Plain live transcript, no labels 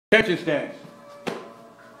Attention stance.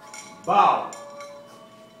 Bow.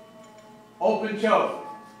 Open toe.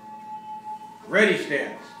 Ready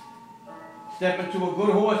stance. Step into a good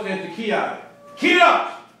horse stance to ki. Key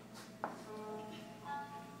up!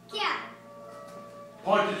 Yeah.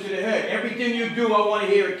 Punches to the head. Everything you do, I want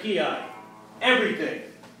to hear a ki. Everything.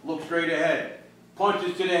 Look straight ahead.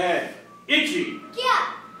 Punches to the head. Ichi.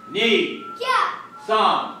 Yeah. Ni. Yeah.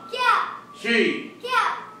 San. Yeah. Shi.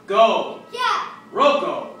 Yeah. Go. Yeah.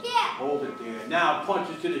 Roko. Yeah. Hold it there. Now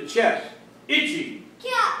punches to the chest. Ichi.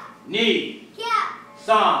 Yeah. Ni. Yeah.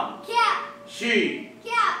 San. Yeah. Shi.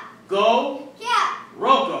 Yeah. Go. Yeah.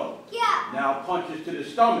 Roko. Yeah. Now punches to the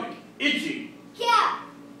stomach. Ichi. Yeah.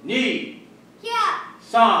 Ni. Yeah.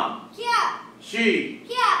 San. Yeah. Shi.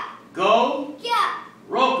 Yeah. Go. Yeah.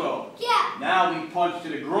 Roko. Yeah. Now we punch to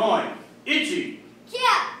the groin. Ichi.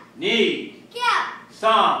 Yeah. Ni. Yeah.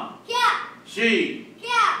 San. Yeah. Shi.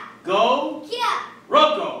 Yeah. Go. Yeah.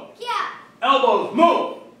 Roko. Yeah. Elbows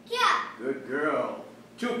move. Yeah. Good girl.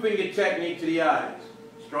 Two-finger technique to the eyes.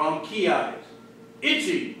 Strong ki eyes.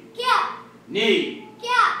 Ichi. Yeah. Ni.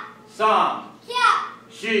 Yeah. San. Yeah.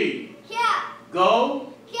 Shi. Yeah.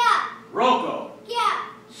 Go. Yeah. Roko. Yeah.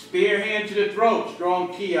 Spear hand to the throat.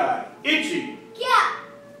 Strong ki eye. Ichi. Yeah.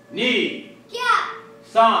 Ni. Yeah.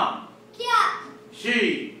 San. Yeah.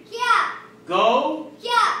 Shi. Yeah. Go.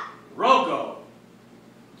 Yeah. Roko.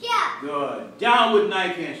 Yeah. Good. Downward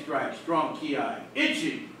knife hand strike. Strong ki eye.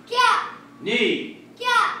 Ichi. Yeah. Ni.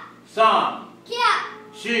 Yeah. San. Yeah.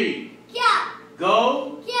 Shi. Yeah.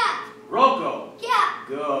 Go. Yeah. Roko. Yeah.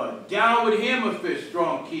 Good. Downward hammer fist.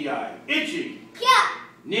 Strong ki eye. Ichi. Yeah.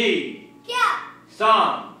 Ni. Yeah.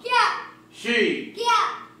 San. Yeah. Shi.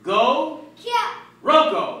 Yeah. Go. Yeah.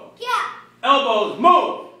 Roko. Yeah. Elbows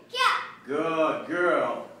move. Yeah. Good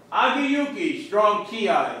girl. Agiyuki. Strong ki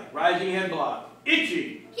eye. Rising head block.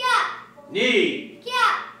 Ichi. Yeah. Ni.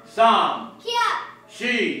 Yeah. San. Yeah.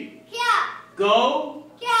 Shi. Yeah. Go.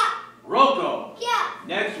 Yeah. Roko. Yeah.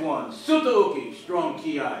 Next one. Sutauki. Strong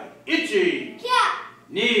ki eye. Ichi. Yeah.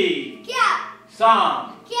 Ni. Yeah.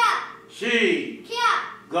 San. Yeah. Shi. Yeah.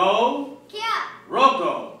 Go. Yeah.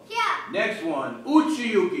 Roko. Yeah. Next one.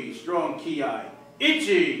 Uchiyuki. Strong ki eye.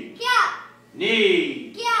 Ichi. Yeah.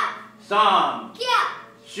 Ni. Yeah. San. Yeah.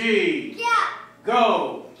 Shi. Yeah.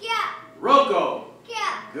 Go. Yeah. Roko.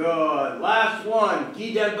 Yeah. Good. Last one.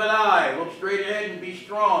 Kiden Barai. Look straight ahead and be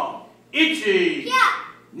strong. Ichi. Yeah.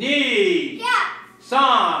 Ni. Yeah.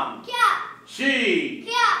 San. Yeah. Shi.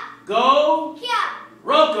 Yeah. Go. Yeah.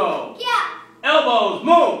 Roko. Yeah. Elbows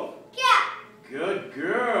move. Yeah. Good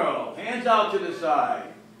girl. Hands out to the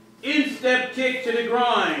side. Instep kick to the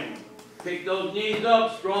grind. Pick those knees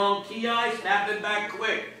up. Strong ki eye. Snap it back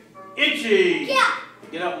quick. Ichi. Yeah.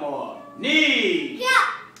 Get up more. Ni. Yeah.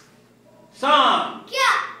 San.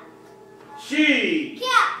 Yeah. Shi. Yeah.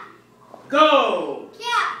 Go.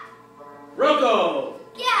 Yeah. Roko.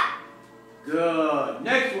 Yeah. Good.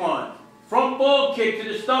 Next one. Front ball kick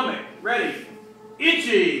to the stomach. Ready.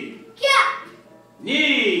 Ichi. Yeah.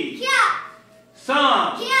 Ni. Yeah.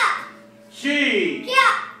 San. Yeah. Shi.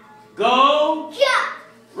 Yeah. Go. Yeah.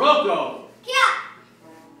 Roko. Yeah.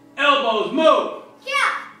 Elbows move.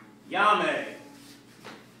 Yeah. Yame.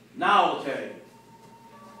 Naote.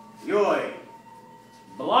 Yoi.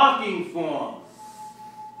 Blocking form.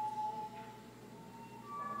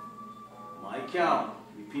 My count.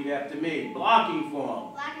 Repeat after me. Blocking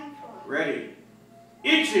form. Black and four. Ready.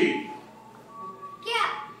 Ichi. Yeah.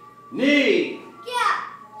 Ni. Yeah.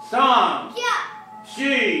 San. Yeah.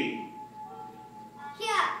 Shi.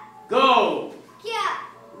 Yeah. Go. Yeah.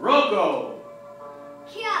 Roko.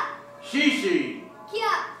 Yeah. Shishi.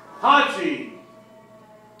 Yeah. Hachi.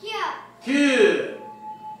 Yeah. Kid.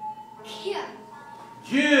 Yeah.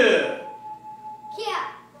 Jew. Yeah.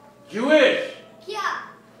 Jewish. Yeah.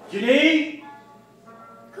 Jini.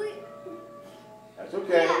 That's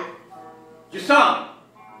okay. Yeah. Jasam.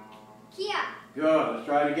 Yeah. Good. Let's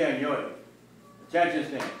try it again. Yoi. Attention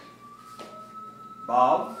stance.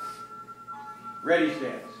 Bow. Ready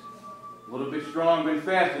stance. A little bit stronger and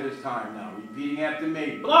faster this time now. Repeating after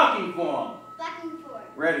me. Blocking form. Black and four.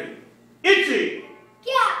 Ready. Ichi.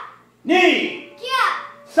 Yeah. Ni. Yeah.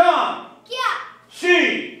 San. Yeah.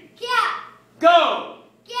 Shi. Yeah. Go.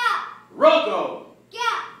 Yeah. Roko. Yeah.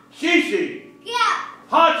 Shishi. Yeah.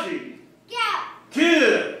 Hachi. Yeah.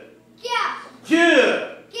 Kid. Yeah. Jew.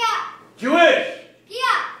 Yeah. Jewish.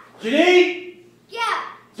 Yeah. Jini. Yeah.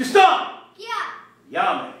 Jasam. Yeah.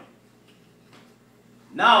 Yame.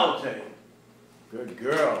 Naote. Good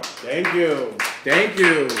girl. Thank you. Thank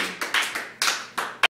you.